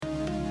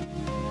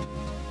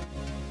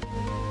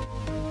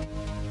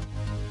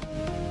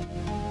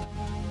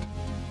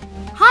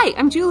Hi,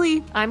 I'm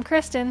Julie. I'm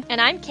Kristen. And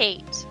I'm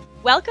Kate.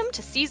 Welcome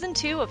to Season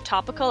 2 of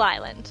Topical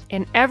Island.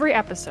 In every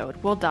episode,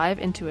 we'll dive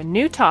into a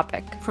new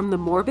topic. From the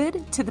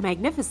morbid to the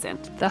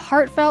magnificent. The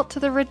heartfelt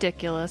to the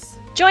ridiculous.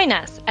 Join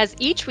us as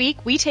each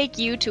week we take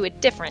you to a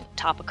different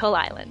topical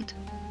island.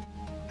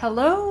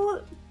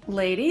 Hello,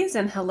 ladies,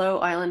 and hello,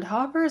 island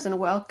hoppers, and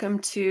welcome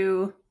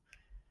to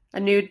a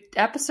new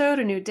episode,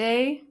 a new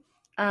day.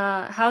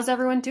 How's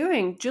everyone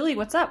doing? Julie,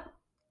 what's up?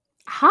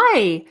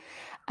 Hi.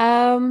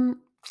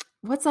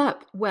 What's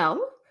up? Well,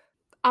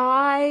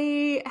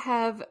 I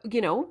have,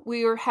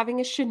 we are having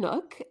a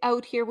Chinook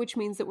out here, which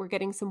means that we're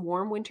getting some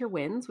warm winter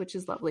winds, which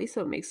is lovely. So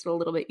it makes it a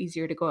little bit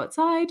easier to go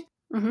outside.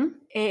 Mm-hmm.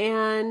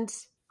 And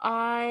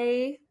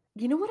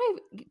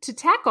to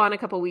tack on a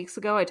couple weeks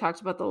ago, I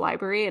talked about the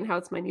library and how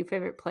it's my new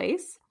favorite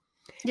place.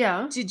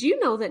 Yeah. Did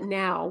you know that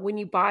now when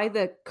you buy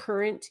the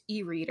current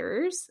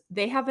e-readers,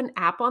 they have an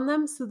app on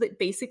them so that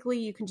basically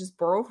you can just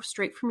borrow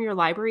straight from your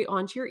library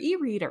onto your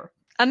e-reader?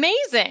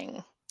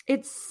 Amazing.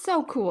 It's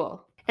so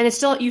cool. And you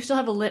still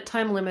have a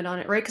time limit on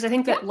it, right? Because I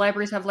think that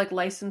libraries have like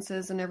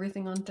licenses and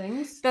everything on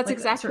things. That's like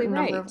exactly a certain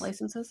right. number of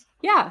licenses.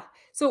 Yeah.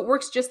 So it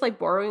works just like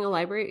borrowing a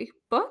library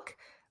book,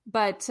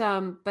 but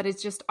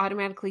it's just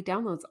automatically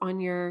downloads on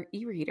your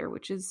e-reader,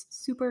 which is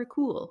super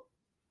cool.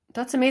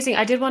 That's amazing.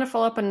 I did want to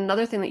follow up on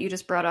another thing that you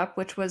just brought up,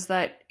 which was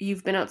that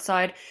you've been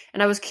outside,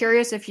 and I was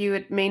curious if you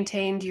had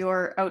maintained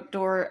your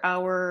outdoor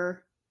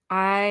hour.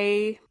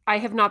 I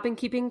have not been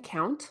keeping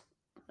count.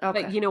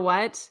 Okay. But you know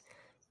what?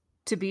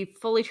 To be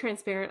fully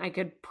transparent, I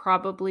could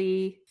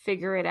probably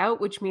figure it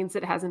out, which means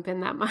it hasn't been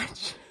that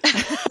much.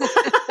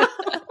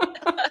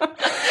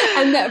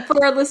 And that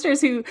for our listeners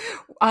who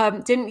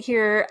didn't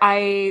hear,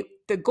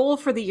 the goal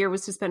for the year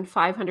was to spend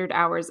 500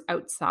 hours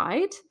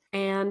outside.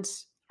 And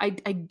I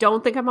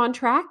don't think I'm on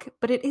track,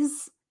 but it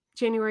is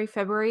January,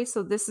 February.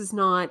 So this is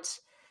not...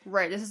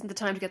 Right. This isn't the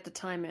time to get the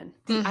time in.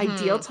 The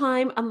ideal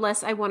time,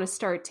 unless I want to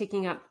start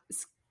taking up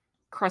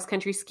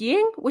cross-country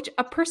skiing, which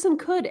a person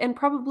could and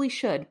probably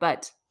should,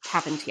 but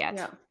haven't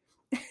yet.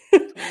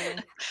 Yeah.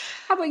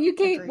 How about you,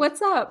 Kate? Agreed.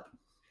 What's up?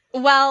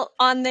 Well,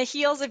 on the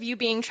heels of you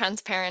being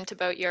transparent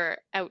about your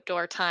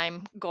outdoor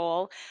time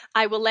goal,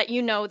 I will let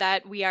you know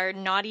that we are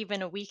not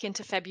even a week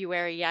into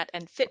February yet,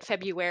 and Fit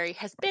February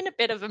has been a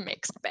bit of a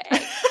mixed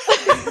bag.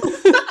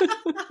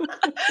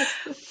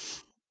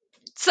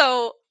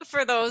 So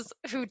for those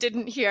who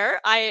didn't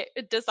hear, I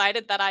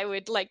decided that I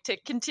would like to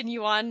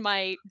continue on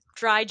my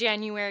dry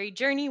January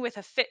journey with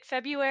a fit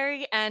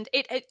February. And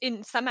it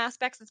in some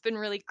aspects, it's been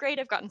really great.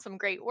 I've gotten some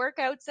great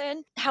workouts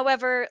in.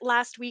 However,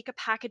 last week, a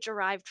package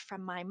arrived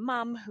from my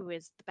mom, who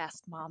is the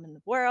best mom in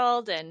the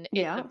world. And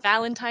it's a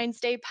Valentine's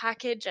Day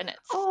package, and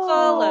it's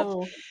full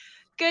of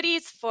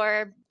goodies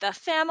for the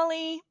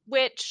family,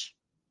 which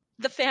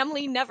the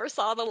family never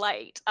saw the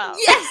light of.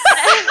 Yes!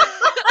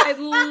 I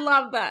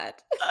love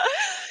that.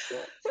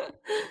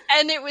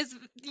 And it was,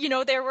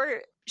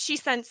 she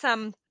sent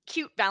some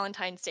cute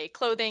Valentine's Day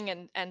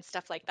clothing and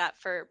stuff like that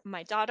for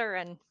my daughter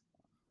and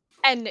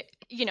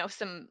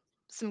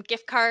some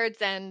gift cards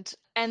and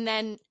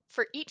then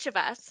for each of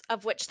us,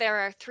 of which there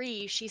are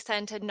 3, she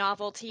sent a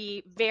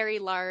novelty, very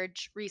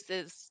large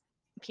Reese's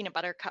peanut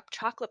butter cup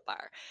chocolate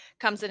bar.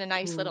 Comes in a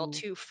nice little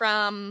 2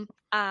 from,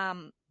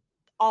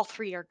 all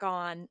 3 are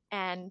gone,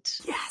 and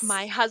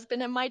my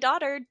husband and my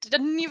daughter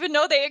didn't even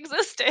know they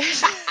existed.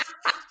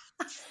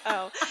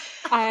 So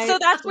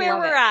that's where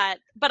we're at.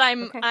 But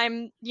I'm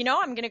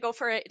gonna go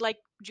for it. Like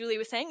Julie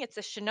was saying, it's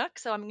a Chinook,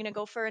 so I'm gonna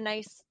go for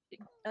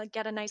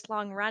get a nice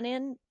long run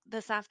in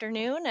this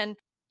afternoon, and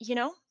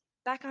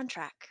back on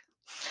track.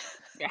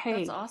 Hey,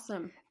 that's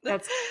awesome.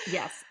 That's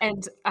yes,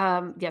 and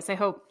yes. I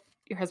hope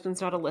your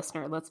husband's not a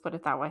listener. Let's put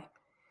it that way.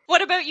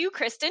 What about you,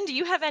 Kristen? Do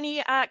you have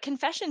any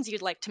confessions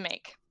you'd like to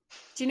make?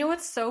 Do you know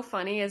what's so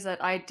funny is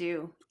that I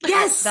do.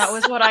 Yes! That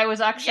was what I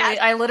was actually,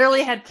 I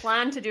literally had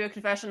planned to do a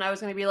confession. I was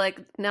going to be like,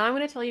 now I'm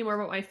going to tell you more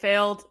about my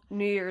failed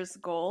New Year's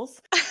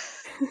goals.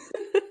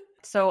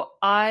 So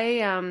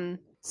I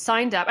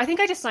signed up. I think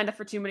I just signed up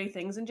for too many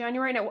things in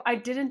January. Now, I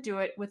didn't do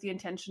it with the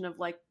intention of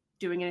like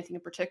doing anything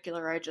in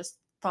particular. I just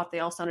thought they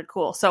all sounded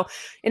cool. So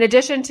in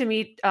addition to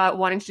me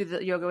wanting to do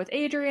the yoga with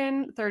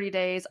Adriene, 30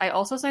 days, I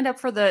also signed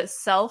up for the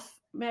Self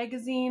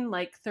magazine,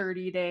 like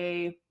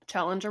 30-day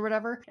challenge or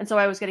whatever. And so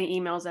I was getting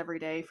emails every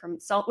day from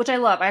Self, which I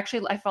love. I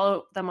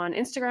follow them on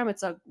Instagram.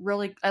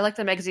 I like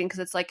the magazine because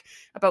it's like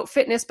about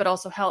fitness, but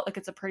also health. Like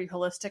it's a pretty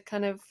holistic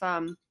kind of,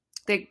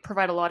 they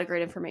provide a lot of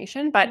great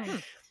information, but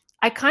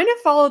I kind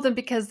of follow them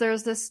because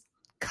there's this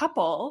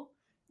couple,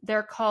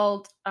 they're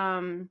called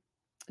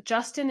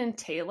Justin and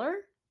Taylor,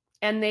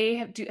 and they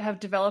have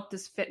developed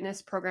this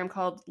fitness program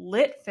called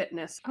Lit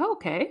Fitness. Oh,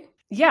 okay.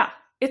 Yeah,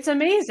 it's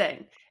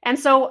amazing. And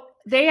so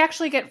they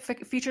actually get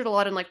featured a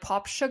lot in like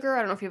Pop Sugar. I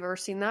don't know if you've ever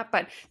seen that,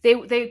 but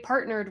they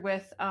partnered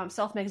with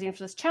Self Magazine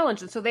for this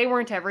challenge. And so they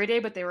weren't every day,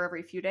 but they were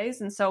every few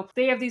days. And so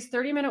they have these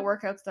 30-minute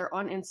workouts. They're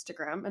on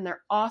Instagram and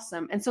they're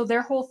awesome. And so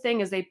their whole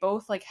thing is they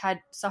both like had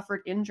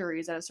suffered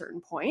injuries at a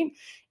certain point.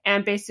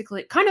 And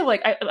basically kind of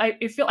like,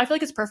 I feel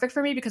like it's perfect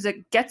for me because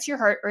it gets your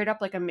heart rate up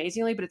like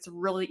amazingly, but it's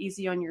really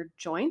easy on your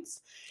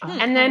joints.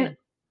 And then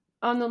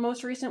on the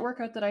most recent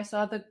workout that I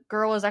saw, the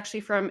girl is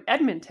actually from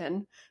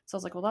Edmonton. So I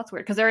was like, well, that's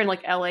weird because they're in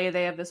like LA.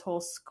 They have this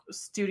whole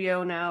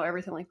studio now,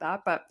 everything like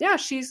that. But yeah,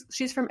 she's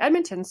from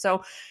Edmonton.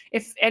 So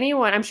if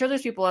anyone, I'm sure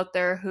there's people out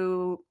there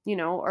who, you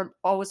know, are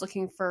always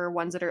looking for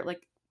ones that are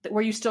like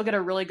where you still get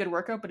a really good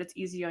workout, but it's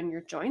easy on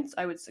your joints.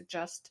 I would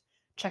suggest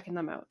checking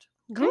them out.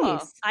 Cool.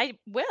 Nice. I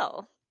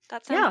will.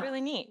 That sounds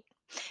really neat.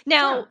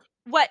 Now,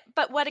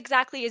 what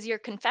exactly is your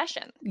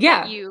confession?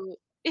 Yeah.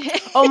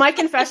 Oh, my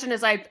confession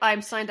is I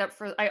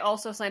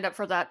also signed up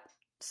for that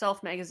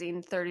Self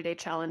Magazine 30-day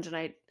challenge, and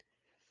I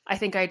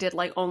think I did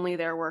like only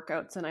their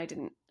workouts, and I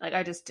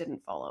just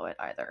didn't follow it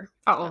either.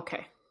 Oh,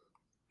 okay.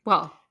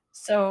 Well,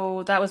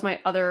 so that was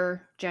my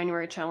other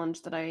January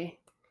challenge that I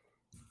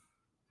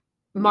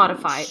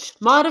modified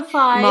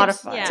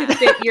Yeah. to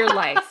fit your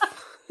life.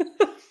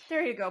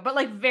 There you go. But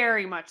like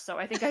very much so.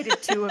 I think I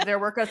did 2 of their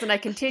workouts and I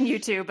continue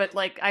to, but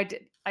like I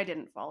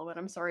didn't follow it.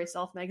 I'm sorry,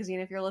 Self Magazine,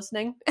 if you're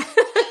listening.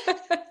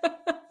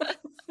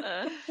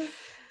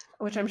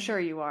 Which I'm sure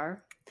you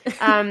are.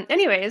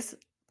 Anyways,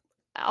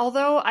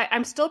 although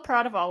I'm still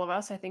proud of all of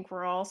us, I think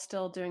we're all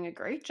still doing a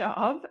great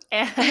job.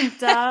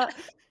 And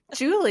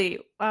Julie,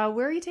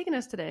 where are you taking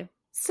us today?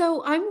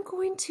 So I'm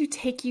going to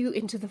take you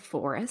into the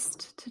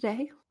forest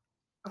today.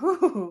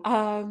 Ooh.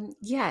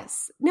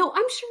 Yes. No,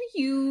 I'm sure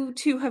you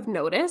two have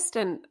noticed,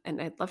 and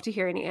I'd love to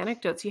hear any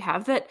anecdotes you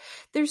have, that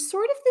there's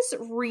sort of this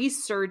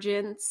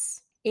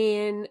resurgence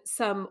in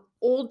some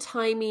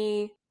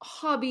old-timey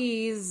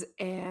hobbies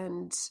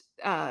and,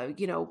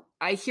 you know,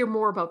 I hear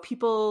more about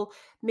people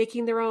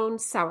making their own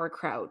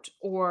sauerkraut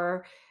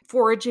or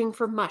foraging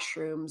for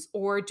mushrooms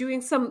or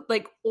doing some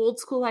like old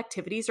school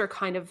activities are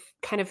kind of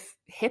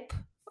hip.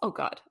 Oh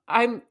God,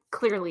 I'm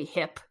clearly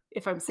hip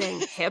if I'm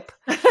saying hip.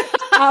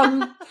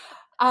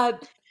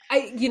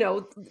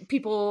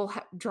 People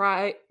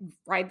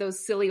ride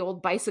those silly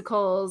old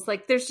bicycles.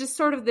 Like there's just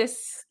sort of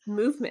this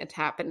movement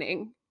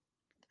happening.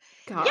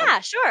 God. Yeah,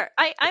 sure.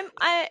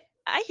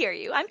 I hear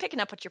you. I'm picking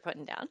up what you're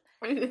putting down.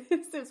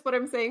 Is this what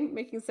I'm saying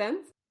making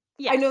sense?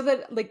 Yes. I know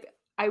that like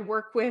I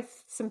work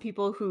with some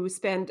people who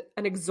spend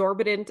an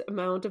exorbitant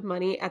amount of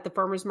money at the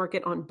farmer's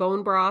market on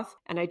bone broth.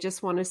 And I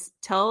just want to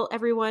tell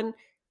everyone,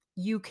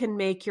 you can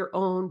make your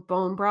own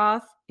bone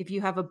broth. If you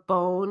have a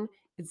bone,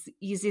 it's the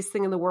easiest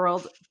thing in the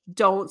world.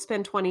 Don't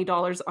spend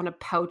 $20 on a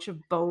pouch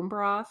of bone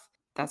broth.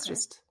 That's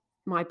just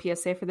my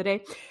PSA for the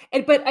day.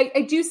 But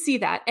I do see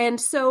that. And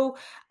so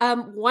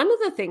one of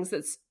the things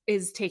that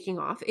is taking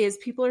off is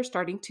people are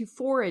starting to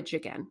forage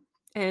again,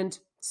 and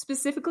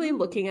specifically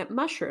looking at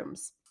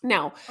mushrooms.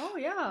 Now,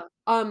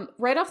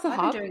 right off the hop,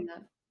 I've been doing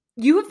that.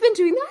 You have been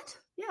doing that?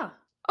 Yeah.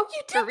 Oh,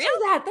 you did do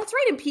that. That's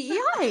right, in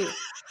PEI.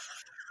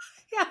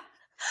 Yeah.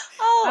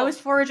 Oh, I was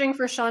foraging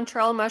for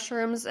chanterelle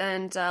mushrooms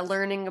and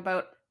learning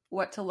about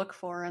what to look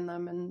for in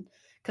them, and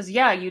because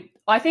I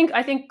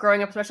think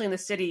growing up, especially in the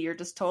city, you're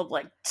just told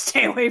like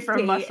stay away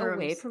from mushrooms.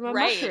 Away from a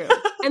mushroom.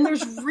 And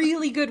there's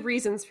really good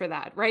reasons for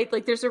that, right?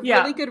 Like there's a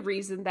really good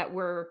reason that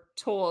we're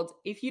told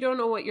if you don't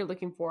know what you're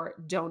looking for,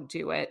 don't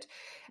do it.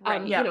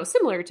 Right. You know,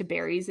 similar to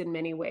berries in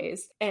many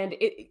ways. And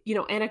it, you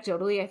know,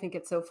 anecdotally, I think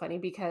it's so funny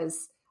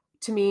because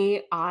to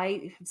me,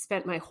 I have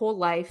spent my whole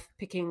life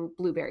picking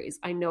blueberries.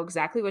 I know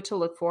exactly what to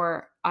look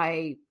for.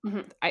 I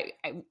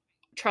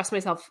trust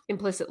myself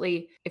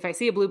implicitly. If I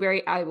see a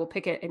blueberry, I will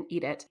pick it and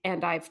eat it.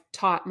 And I've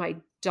taught my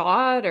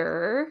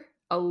daughter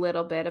a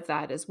little bit of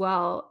that as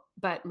well.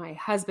 But my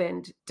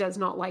husband does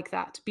not like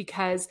that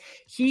because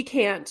he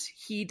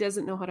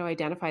doesn't know how to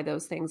identify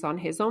those things on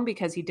his own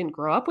because he didn't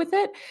grow up with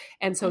it.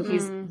 And so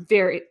he's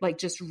very, like,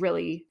 just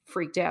really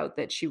freaked out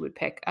that she would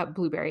pick a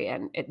blueberry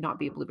and it not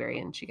be a blueberry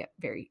and she get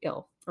very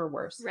ill or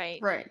worse.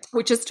 Right.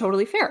 Which is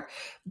totally fair.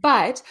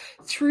 But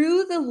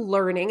through the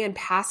learning and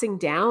passing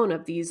down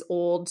of these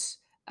old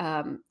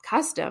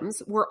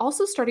customs, we're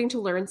also starting to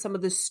learn some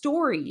of the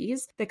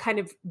stories that kind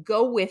of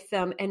go with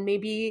them and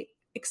maybe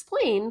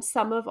explain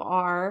some of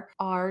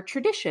our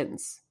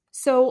traditions.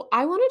 So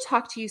I want to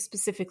talk to you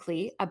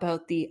specifically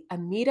about the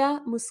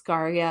Amida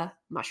muscaria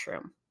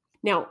mushroom.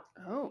 Now,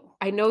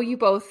 I know you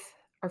both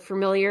are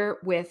familiar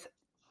with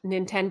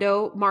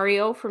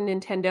Mario from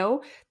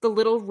Nintendo, the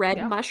little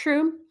red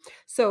mushroom.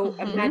 So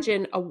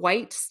imagine a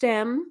white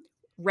stem,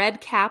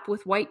 red cap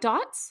with white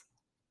dots.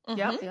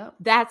 Yeah.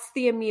 That's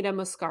the Amida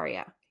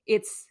muscaria.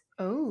 It's,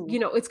 you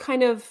know, it's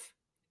kind of,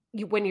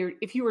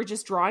 if you were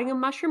just drawing a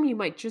mushroom, you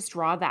might just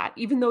draw that,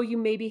 even though you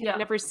maybe have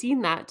never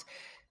seen that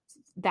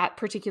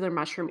particular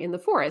mushroom in the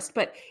forest.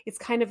 But it's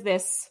kind of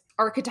this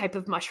archetype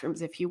of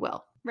mushrooms, if you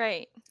will.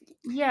 Right.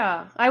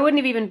 Yeah. I wouldn't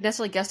have even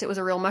necessarily guessed it was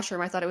a real mushroom.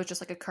 I thought it was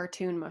just like a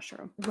cartoon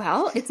mushroom.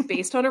 Well, it's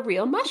based on a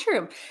real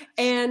mushroom.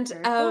 And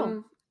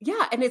cool.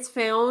 Yeah, and it's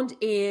found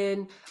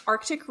in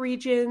Arctic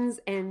regions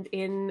and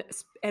in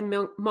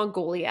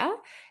Mongolia,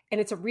 and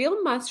it's a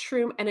real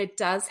mushroom, and it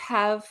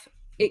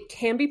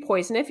can be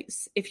poison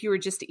if you were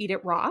just to eat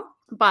it raw,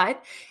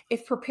 but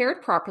if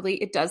prepared properly,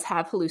 it does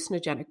have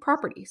hallucinogenic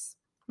properties.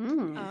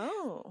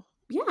 Oh.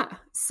 Yeah.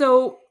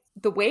 So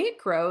the way it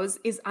grows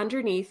is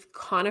underneath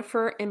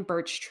conifer and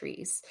birch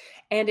trees,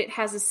 and it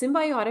has a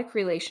symbiotic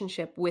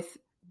relationship with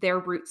their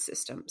root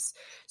systems.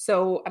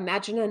 So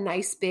imagine a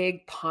nice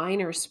big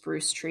pine or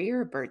spruce tree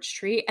or a birch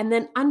tree, and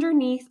then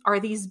underneath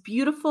are these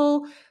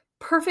beautiful,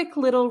 perfect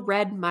little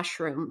red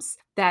mushrooms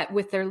that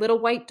with their little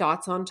white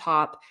dots on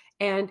top,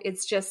 and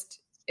it's just,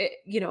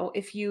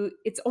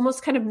 it's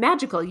almost kind of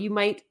magical. You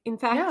might in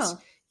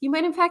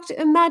fact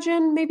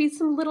imagine maybe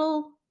some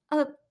little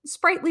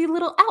sprightly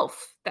little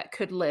elf that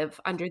could live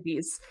under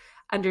these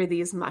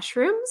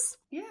mushrooms.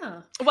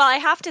 Yeah. Well, I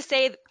have to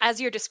say,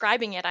 as you're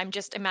describing it, I'm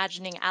just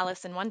imagining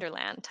Alice in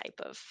Wonderland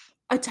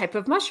a type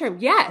of mushroom.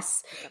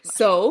 Yes.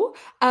 So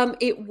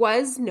it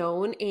was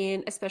known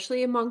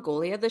especially in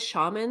Mongolia, the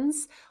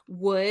shamans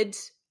would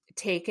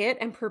take it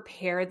and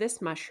prepare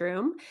this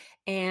mushroom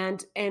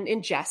and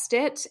ingest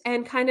it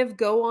and kind of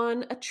go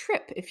on a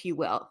trip, if you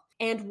will.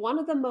 And one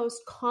of the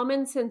most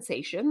common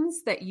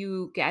sensations that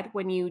you get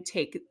when you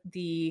take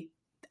the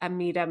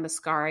Amanita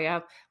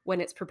muscaria, when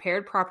it's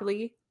prepared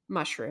properly,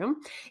 mushroom,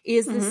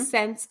 is the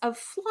sense of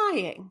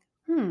flying.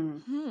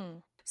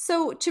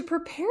 So to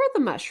prepare the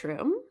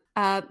mushroom,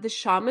 the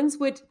shamans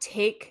would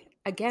take,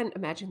 again,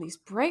 imagine these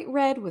bright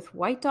red with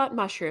white dot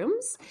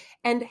mushrooms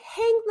and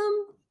hang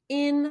them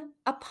in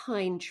a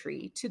pine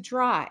tree to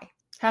dry.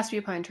 Has to be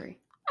a pine tree.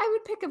 I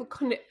would pick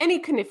any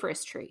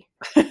coniferous tree.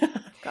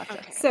 Gotcha.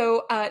 Okay.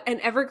 So an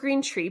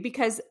evergreen tree,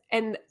 because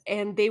and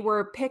they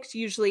were picked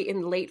usually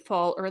in late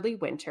fall, early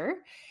winter,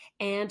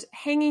 and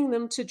hanging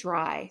them to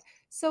dry.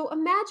 So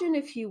imagine,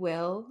 if you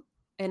will,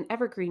 an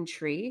evergreen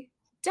tree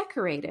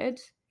decorated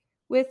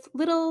with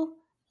little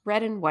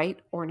red and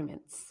white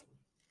ornaments.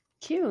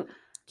 Cute.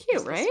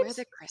 Is Right? this where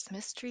the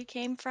Christmas tree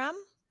came from?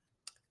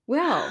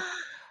 Well,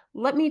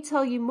 let me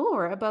tell you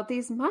more about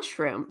these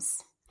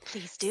mushrooms.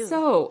 Please do.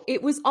 So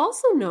it was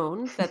also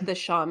known that the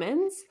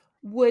shamans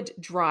would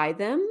dry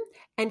them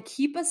and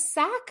keep a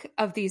sack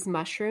of these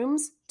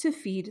mushrooms to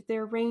feed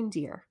their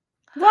reindeer.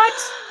 What?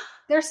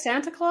 There's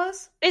Santa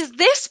Claus? Is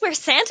this where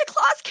Santa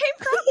Claus came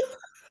from?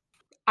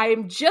 I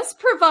am just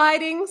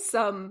providing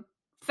some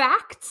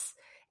facts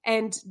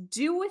and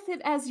do with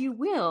it as you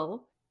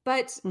will.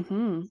 But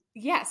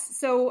yes,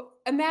 so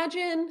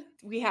imagine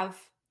we have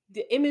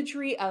the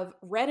imagery of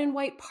red and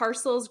white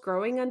parcels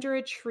growing under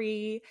a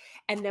tree,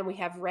 and then we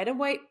have red and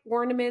white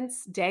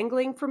ornaments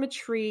dangling from a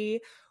tree.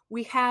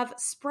 We have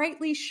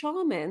sprightly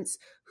shamans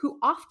who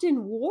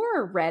often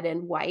wore red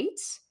and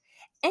white,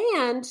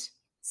 and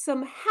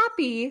some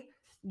happy,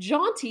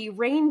 jaunty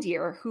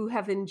reindeer who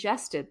have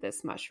ingested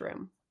this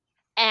mushroom.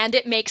 And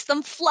it makes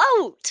them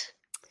float.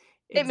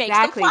 It makes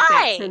them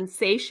fly. That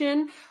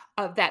sensation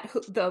of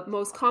the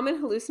most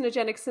common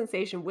hallucinogenic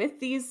sensation with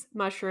these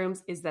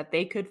mushrooms is that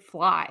they could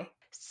fly.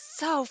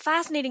 So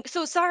fascinating.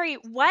 So sorry,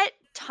 what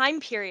time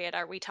period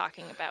are we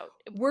talking about?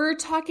 We're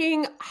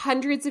talking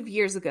hundreds of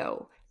years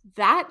ago.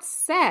 That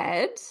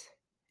said,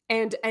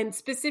 and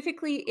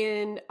specifically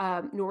in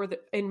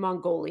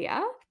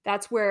Mongolia,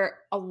 that's where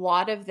a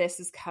lot of this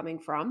is coming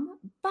from.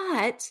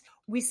 But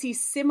we see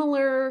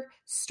similar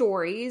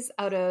stories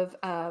out of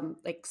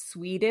like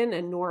Sweden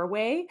and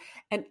Norway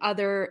and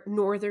other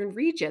northern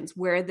regions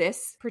where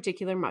this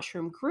particular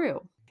mushroom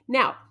grew.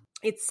 Now,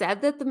 it's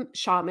said that the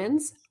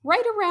shamans,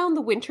 right around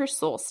the winter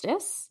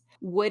solstice,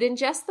 would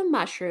ingest the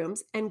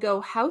mushrooms and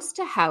go house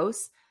to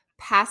house,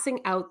 passing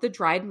out the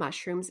dried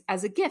mushrooms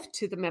as a gift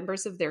to the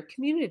members of their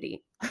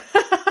community.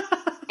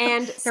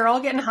 And they're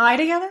all getting high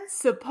together?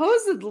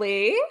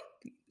 Supposedly,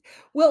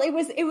 well, it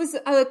was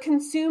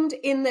consumed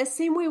in the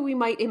same way we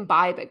might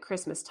imbibe at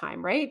Christmas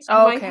time, right? You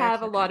might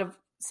have a lot of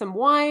some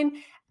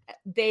wine.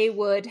 They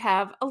would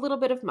have a little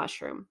bit of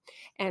mushroom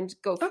and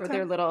go for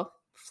their little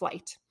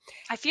flight.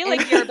 I feel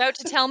like you're about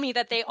to tell me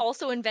that they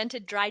also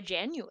invented dry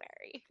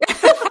January.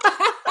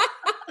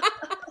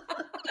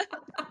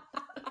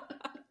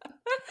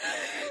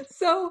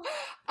 So,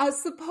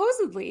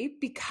 supposedly,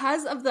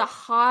 because of the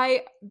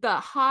high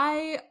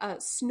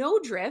snow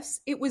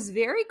drifts, it was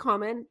very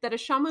common that a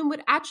shaman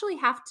would actually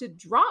have to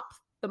drop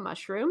the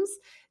mushrooms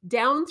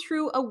down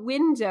through a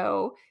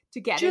window to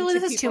get into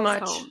people's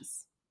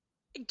homes.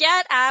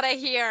 Get out of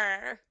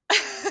here.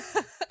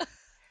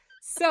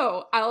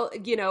 So,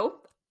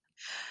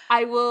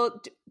 I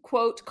will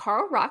quote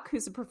Carl Ruck,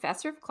 who's a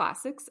professor of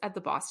classics at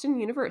the Boston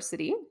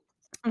University.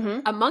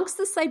 Amongst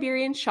the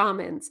Siberian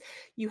shamans,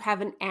 you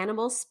have an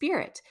animal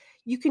spirit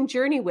you can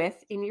journey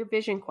with in your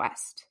vision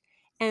quest.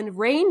 And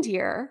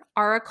reindeer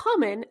are a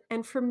common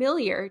and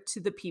familiar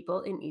to the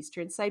people in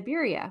eastern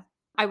Siberia.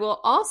 I will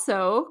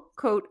also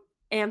quote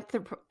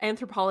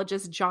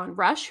anthropologist John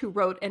Rush, who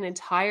wrote an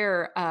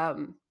entire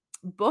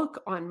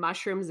book on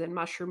mushrooms and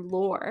mushroom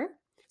lore.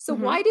 So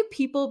why do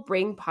people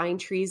bring pine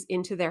trees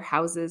into their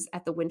houses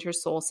at the winter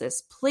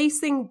solstice,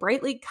 placing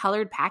brightly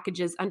colored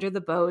packages under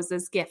the boughs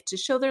as gift to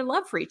show their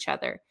love for each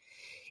other?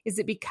 Is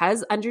it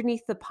because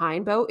underneath the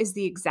pine bough is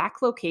the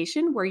exact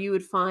location where you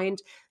would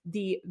find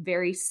the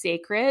very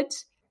sacred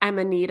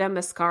Amanita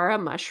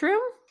muscaria mushroom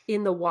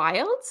in the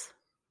wild?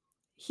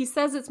 He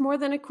says it's more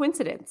than a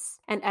coincidence.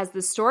 And as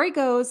the story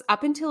goes,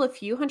 up until a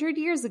few hundred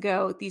years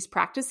ago, these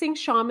practicing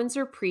shamans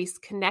or priests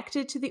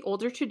connected to the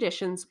older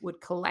traditions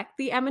would collect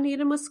the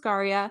Amanita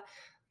muscaria,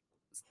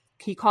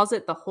 he calls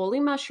it the holy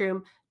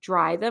mushroom,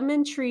 dry them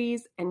in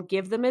trees, and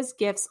give them as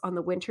gifts on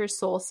the winter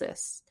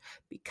solstice.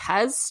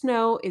 Because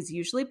snow is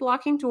usually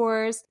blocking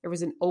doors, there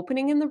was an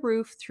opening in the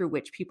roof through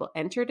which people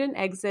entered and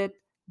exit,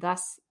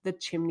 thus the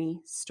chimney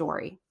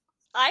story.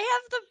 I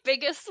have the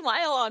biggest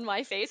smile on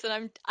my face,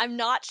 and I'm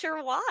not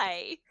sure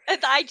why.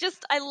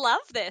 I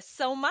love this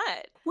so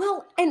much.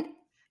 Well, and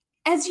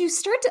as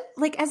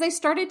I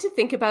started to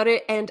think about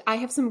it, and I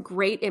have some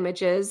great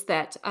images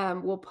that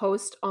we'll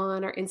post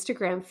on our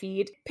Instagram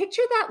feed.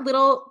 Picture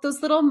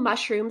those little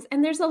mushrooms,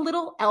 and there's a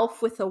little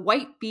elf with a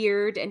white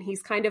beard, and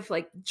he's kind of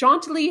like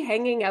jauntily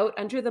hanging out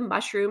under the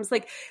mushrooms.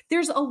 Like,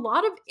 there's a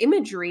lot of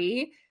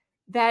imagery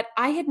that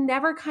I had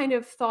never kind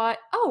of thought,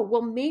 oh,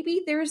 well,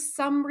 maybe there's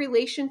some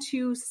relation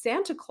to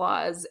Santa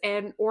Claus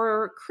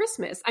or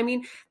Christmas. I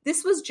mean,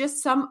 this was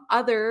just some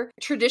other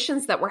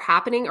traditions that were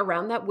happening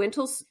around that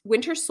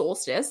winter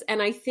solstice.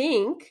 And I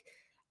think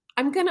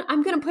I'm gonna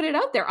put it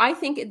out there. I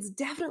think it's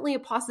definitely a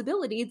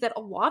possibility that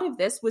a lot of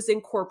this was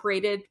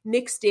incorporated,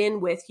 mixed in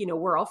with,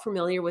 we're all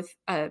familiar with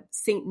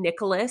Saint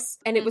Nicholas,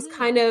 and it was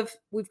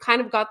we've kind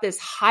of got this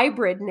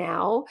hybrid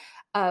now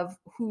of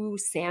who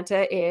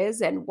Santa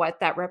is and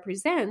what that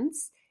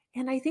represents.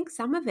 And I think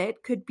some of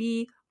it could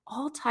be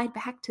all tied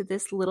back to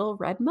this little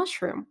red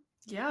mushroom.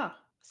 Yeah.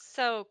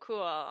 So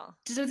cool.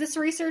 Did this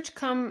research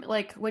come,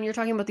 like, when you're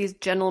talking about these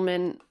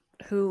gentlemen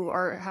who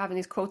are having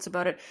these quotes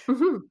about it,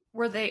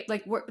 were they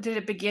did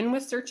it begin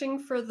with searching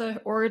for the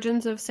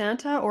origins of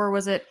Santa, or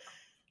was it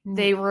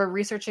they were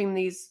researching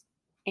these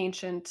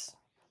ancient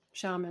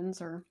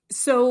shamans? Or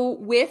so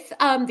with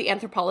the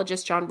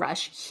anthropologist John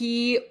Rush,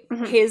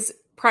 his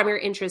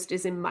primary interest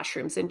is in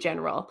mushrooms in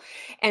general,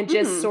 and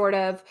just sort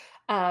of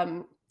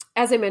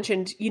as I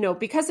mentioned,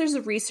 because there's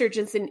a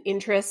resurgence in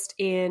interest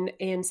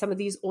in some of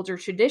these older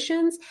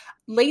traditions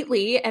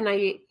lately, and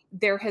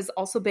there has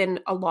also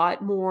been a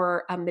lot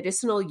more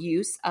medicinal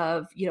use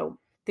of,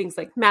 things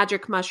like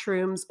magic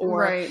mushrooms,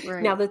 or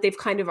now that they've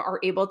kind of are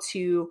able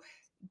to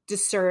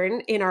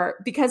discern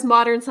because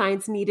modern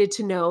science needed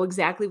to know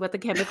exactly what the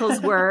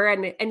chemicals were.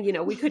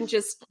 And we couldn't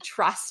just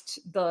trust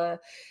the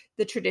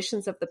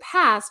traditions of the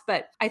past.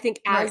 But I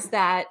think as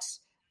that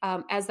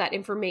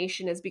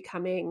information is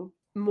becoming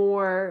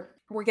more,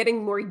 we're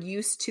getting more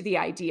used to the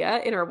idea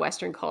in our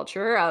Western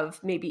culture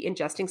of maybe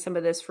ingesting some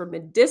of this for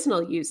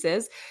medicinal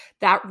uses.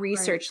 That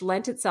research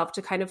lent itself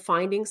to kind of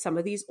finding some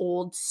of these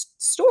old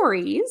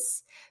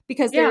stories,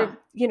 because they're,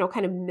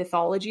 kind of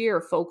mythology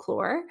or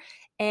folklore.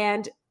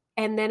 And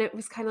then it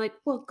was kind of like,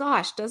 well,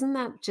 gosh, doesn't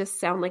that just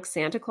sound like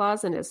Santa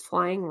Claus and his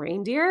flying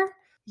reindeer?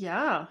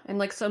 Yeah.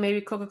 And so maybe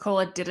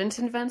Coca-Cola didn't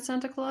invent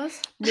Santa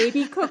Claus?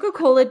 Maybe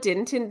Coca-Cola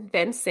didn't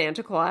invent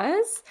Santa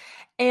Claus.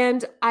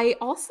 And I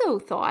also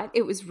thought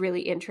it was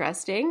really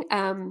interesting,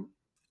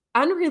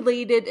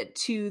 unrelated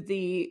to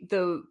the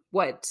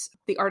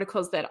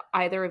articles that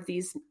either of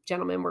these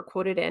gentlemen were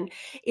quoted in,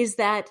 is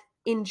that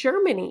in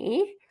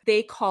Germany,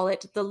 they call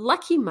it the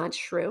lucky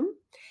mushroom.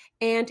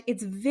 And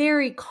it's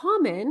very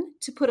common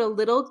to put a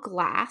little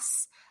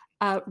glass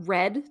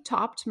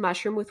red-topped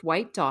mushroom with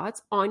white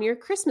dots on your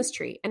Christmas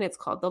tree. And it's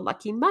called the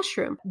lucky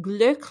mushroom,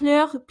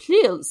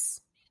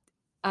 Glücklicher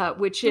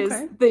which is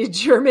the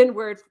German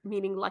word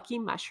meaning lucky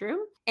mushroom.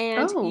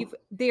 And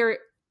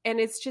and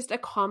it's just a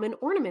common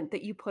ornament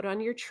that you put on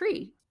your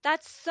tree.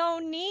 That's so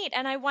neat.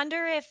 And I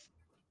wonder if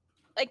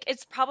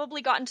it's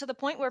probably gotten to the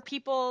point where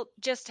people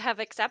just have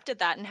accepted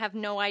that and have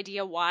no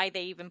idea why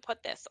they even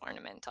put this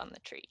ornament on the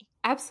tree.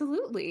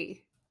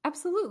 Absolutely.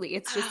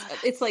 It's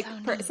just, it's like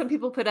some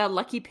people put a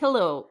lucky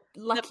pillow,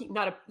 not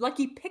a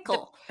lucky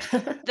pickle.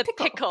 The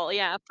pickle,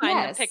 yeah.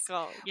 The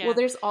pickle. Yeah. Well,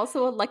 there's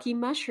also a lucky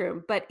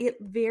mushroom, but it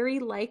very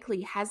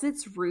likely has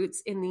its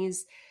roots in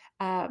these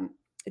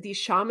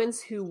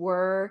shamans who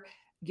were,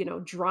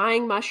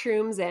 drying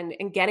mushrooms and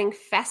getting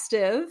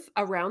festive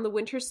around the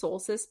winter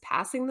solstice,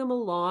 passing them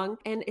along.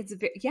 And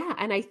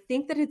and I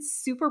think that it's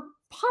super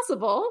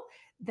possible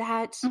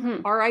that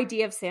our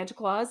idea of Santa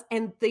Claus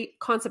and the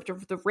concept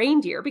of the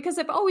reindeer, because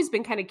I've always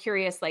been kind of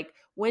curious, like,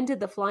 when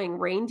did the flying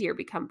reindeer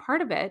become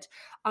part of it?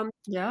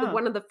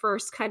 One of the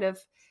first kind of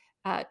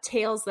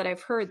tales that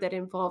I've heard that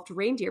involved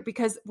reindeer,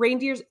 because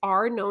reindeers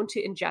are known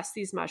to ingest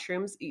these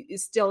mushrooms.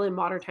 Still in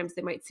modern times,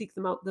 they might seek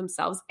them out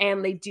themselves,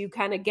 and they do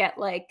kind of get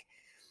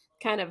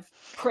kind of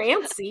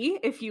prancy,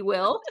 if you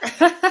will,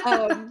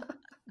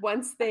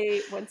 once they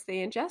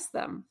ingest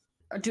them.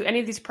 Do any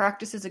of these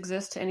practices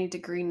exist to any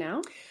degree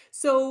now?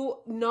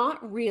 So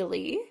not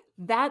really.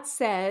 That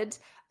said,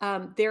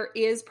 there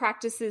is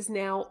practices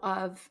now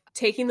of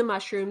taking the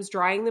mushrooms,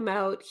 drying them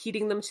out,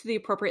 heating them to the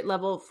appropriate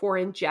level for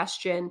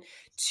ingestion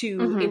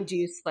to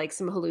induce like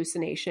some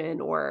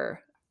hallucination,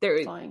 or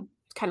they're Flying.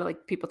 kind of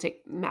like people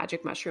take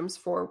magic mushrooms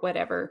for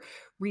whatever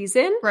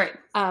reason. Right.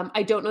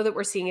 I don't know that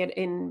we're seeing it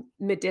in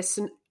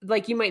medicine.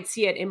 Like you might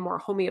see it in more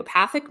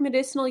homeopathic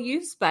medicinal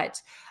use,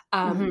 but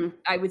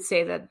I would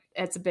say that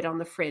it's a bit on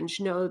the fringe.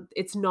 No,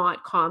 it's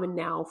not common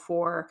now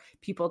for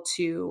people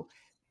to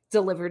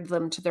deliver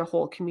them to their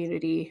whole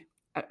community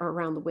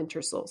around the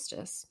winter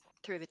solstice.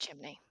 Through the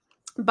chimney.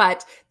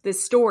 But the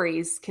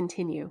stories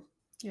continue.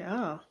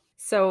 Yeah.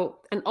 So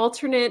an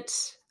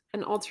alternate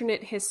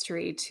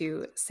history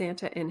to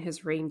Santa and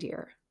his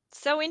reindeer.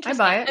 So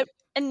interesting. I buy it.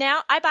 And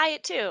now I buy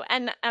it too.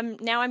 And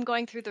now I'm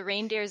going through the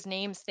reindeers'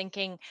 names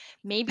thinking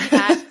maybe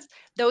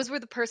those were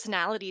the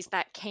personalities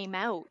that came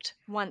out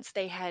once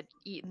they had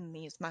eaten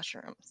these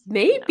mushrooms.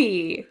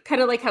 Maybe.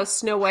 Kind of like how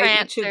Snow White,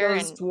 Prancer, each of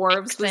those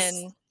dwarves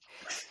Vixen. was...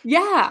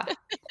 Yeah.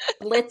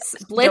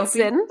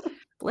 Blitzen.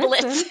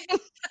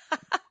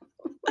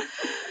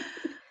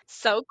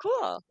 So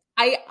cool.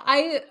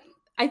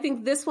 I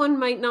think this one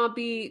might not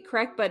be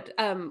correct, but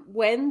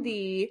when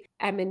the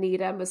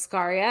Amanita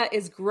muscaria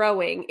is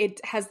growing, it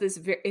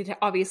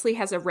obviously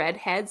has a red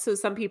head. So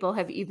some people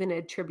have even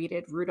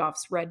attributed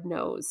Rudolph's red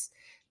nose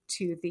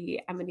to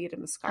the Amanita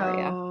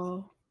muscaria.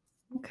 Oh,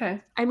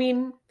 okay. I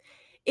mean,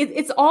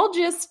 it's all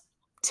just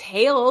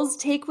tales.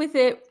 Take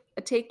a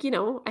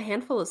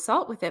handful of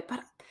salt with it. But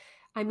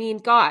I mean,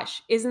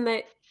 gosh, isn't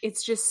that,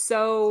 it's just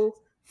so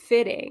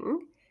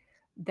fitting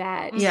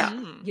that,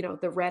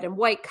 the red and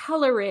white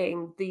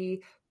coloring,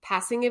 the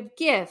passing of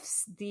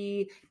gifts,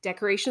 the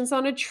decorations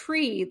on a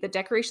tree, the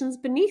decorations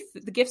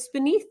the gifts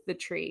beneath the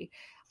tree.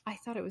 I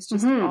thought it was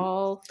just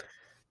all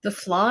the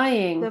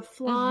flying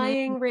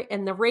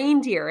and the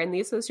reindeer and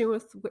the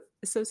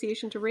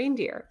association to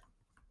reindeer.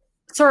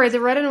 Sorry, the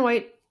red and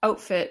white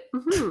outfit.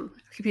 I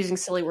keep using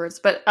silly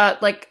words, but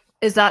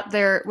was that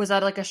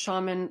like a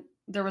shaman?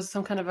 There was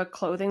some kind of a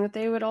clothing that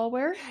they would all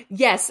wear?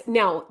 Yes.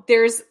 Now,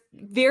 there's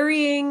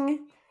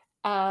varying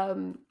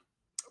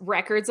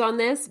records on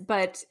this,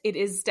 but it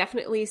is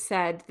definitely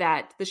said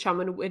that the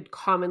shaman would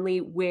commonly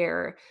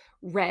wear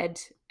red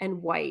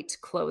and white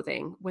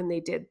clothing when they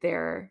did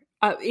their,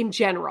 in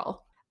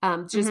general,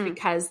 just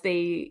because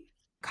they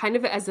kind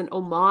of as an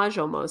homage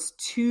almost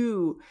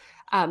to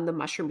the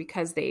mushroom,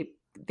 because they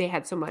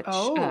had so much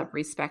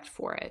respect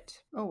for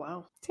it. Oh,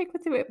 wow. Take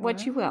with it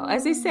what you will.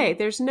 As I say,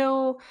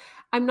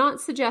 I'm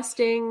not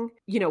suggesting,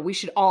 we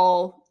should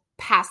all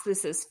pass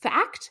this as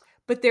fact,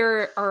 but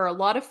there are a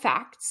lot of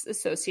facts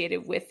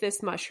associated with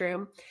this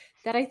mushroom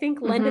that I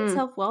think lend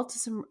itself well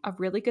to a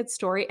really good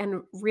story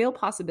and real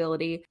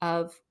possibility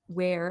of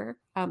where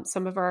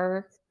some of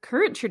our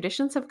current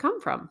traditions have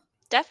come from.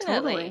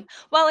 Definitely. Totally.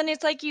 Well, and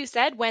it's like you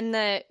said,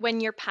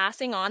 when you're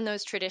passing on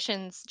those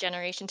traditions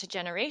generation to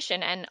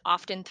generation, and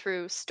often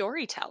through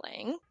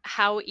storytelling,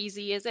 how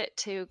easy is it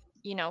to,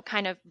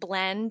 kind of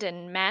blend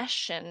and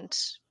mesh and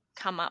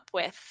come up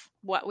with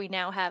what we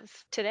now have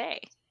today?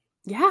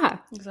 Yeah,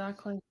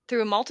 exactly.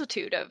 Through a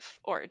multitude of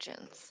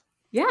origins.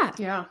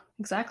 Yeah,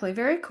 exactly.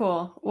 Very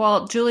cool.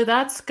 Well, Julie,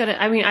 that's good.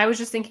 I mean, I was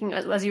just thinking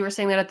as you were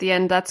saying that at the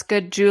end, that's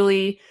good,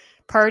 Julie,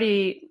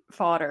 party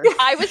fodder.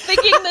 I was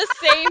thinking the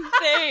same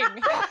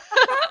thing.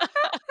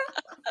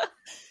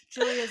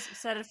 Julie has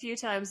said a few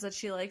times that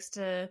she likes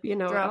to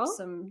drop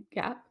some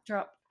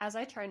as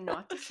I try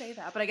not to say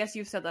that, but I guess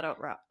you've said that out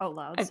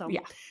loud. So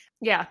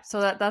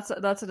so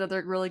that's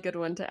another really good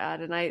one to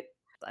add, and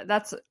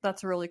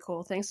that's really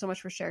cool. Thanks so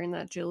much for sharing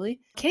that, Julie.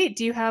 Kate,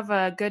 do you have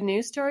a good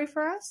news story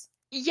for us?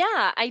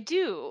 Yeah, I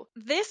do.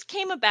 This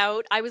came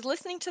about, I was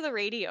listening to the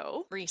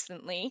radio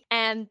recently,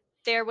 and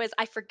there was,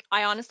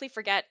 I honestly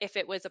forget if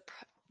it was a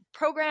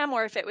program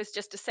or if it was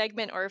just a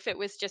segment or if it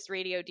was just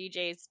radio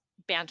DJs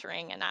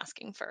bantering and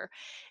asking for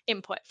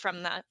input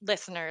from the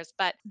listeners,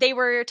 but they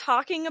were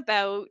talking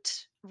about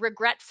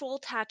regretful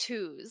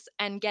tattoos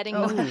and getting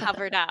them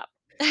covered up.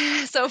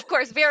 So, of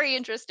course, very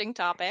interesting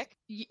topic.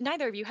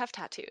 Neither of you have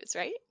tattoos,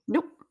 right?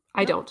 Nope,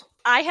 I don't.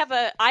 I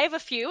have a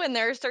few, and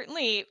there are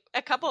certainly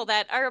a couple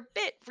that are a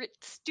bit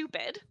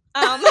stupid.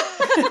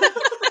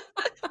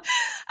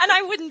 And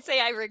I wouldn't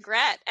say I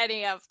regret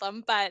any of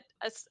them, but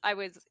I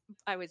was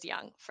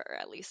young for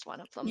at least one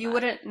of them. You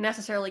wouldn't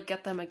necessarily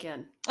get them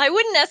again. I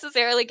wouldn't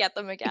necessarily get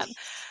them again.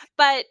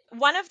 But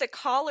one of the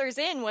callers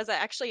in was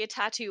actually a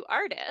tattoo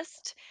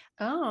artist.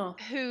 Oh.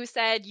 Who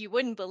said, you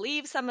wouldn't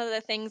believe some of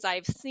the things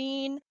I've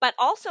seen, but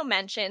also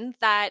mentioned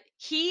that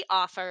he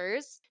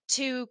offers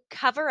to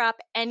cover up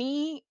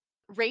any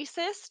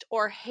racist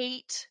or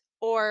hate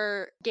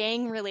or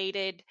gang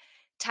related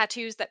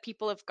tattoos that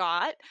people have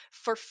got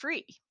for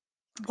free.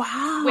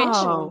 Wow.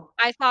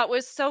 Which I thought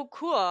was so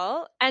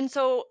cool. And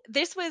so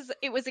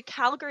it was a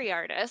Calgary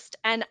artist,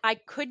 and I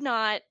could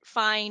not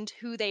find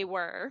who they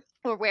were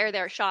or where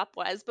their shop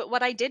was. But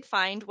what I did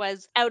find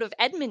was out of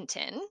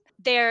Edmonton.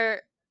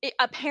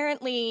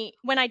 Apparently,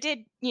 when I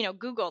did,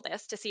 Google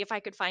this to see if I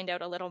could find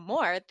out a little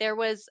more, there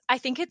was, I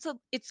think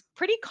it's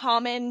pretty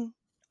common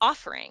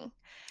offering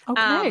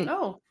Okay.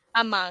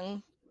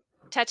 among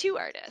tattoo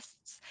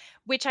artists,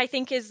 which I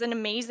think is an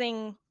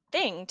amazing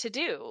thing to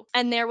do.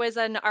 And there was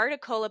an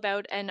article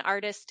about an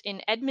artist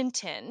in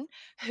Edmonton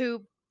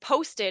who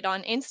posted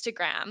on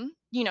Instagram,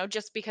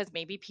 just because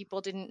maybe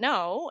people didn't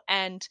know.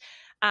 And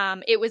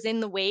it was in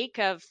the wake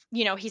of,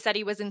 he said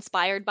he was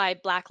inspired by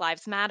Black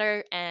Lives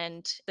Matter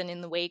and then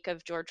in the wake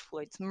of George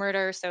Floyd's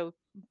murder. So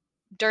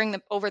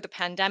over the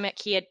pandemic,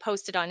 he had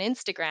posted on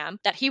Instagram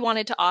that he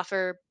wanted to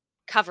offer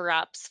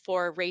cover-ups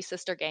for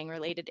racist or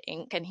gang-related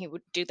ink, and he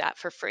would do that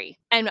for free.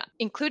 And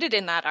included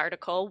in that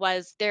article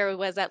there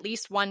was at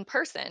least one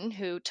person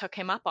who took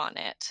him up on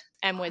it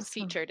and was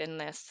featured in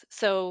this.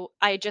 So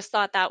I just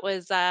thought that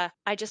was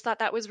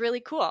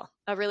really cool.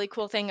 A really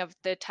cool thing of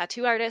the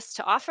tattoo artist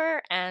to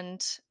offer.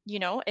 And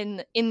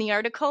in the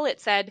article it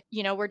said,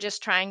 we're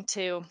just trying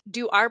to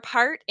do our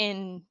part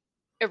in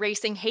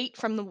erasing hate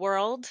from the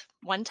world,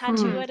 one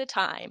tattoo at a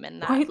time.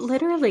 And that's quite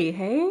literally,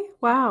 hey?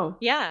 Wow.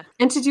 Yeah.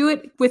 And to do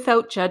it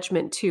without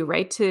judgment too,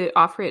 right? To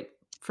offer it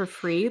for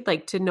free,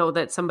 like to know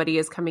that somebody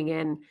is coming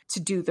in to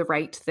do the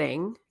right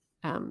thing,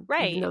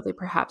 right, even though they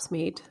perhaps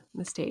made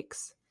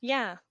mistakes.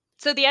 Yeah.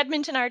 So the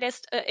Edmonton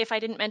artist, if I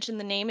didn't mention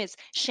the name, is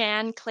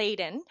Shan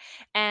Clayton,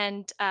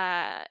 and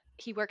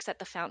he works at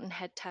the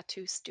Fountainhead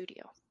Tattoo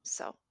Studio.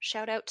 So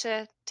shout out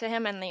to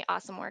him and the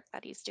awesome work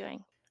that he's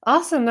doing.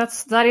 Awesome.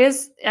 That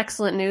is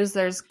excellent news.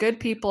 There's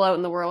good people out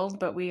in the world,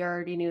 but we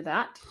already knew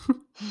that.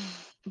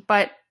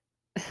 But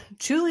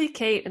Julie,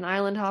 Kate, and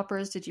Island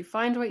Hoppers, did you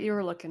find what you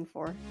were looking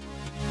for?